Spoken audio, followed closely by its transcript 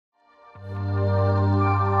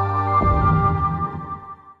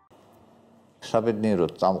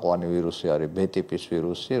საბედნიეროდ წამყვანი ვირუსი არის B-ტიპის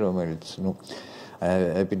ვირუსი, რომელიც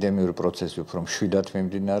ეპიდემიური პროცესი უფრო მშვიდად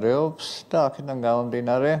მიმდინარეობს და აქედან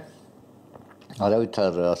გამომდინარე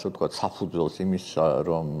არავითარ ასე ვთქვათ საფუძველს იმის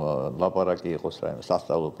რომ ლაპარაკი იყოს რაიმე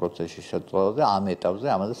სასწავლო პროცესის შეწყვეტაზე ამ ეტაპზე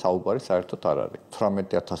ამაზე საუბარი საერთოდ არ არის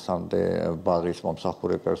 18000-მდე ბაღის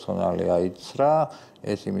მომსახურე პერსონალი აიცრა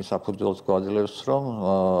ეს იმის საფუძველს გვაძლევს რომ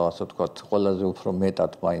ასე ვთქვათ ყველაზე უფრო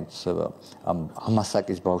მეტად მაინც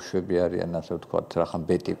ამასაკის ბავშვები არიან ასე ვთქვათ რახან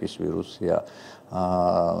B-ტიპის ვირუსია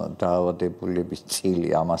დაავადებულების წილი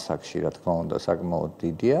ამასაკში რა თქმა უნდა საკმაოდ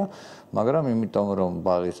დიდია მაგრამ იმიტომ რომ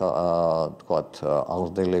ბაღის ვთქვათ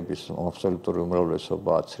აღზრდელების აბსოლუტური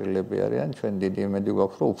უმრავლესობა აცრილები არიან ჩვენ დიდი იმედი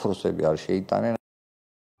გვაქვს რომ უფროსები არ შეიტანენ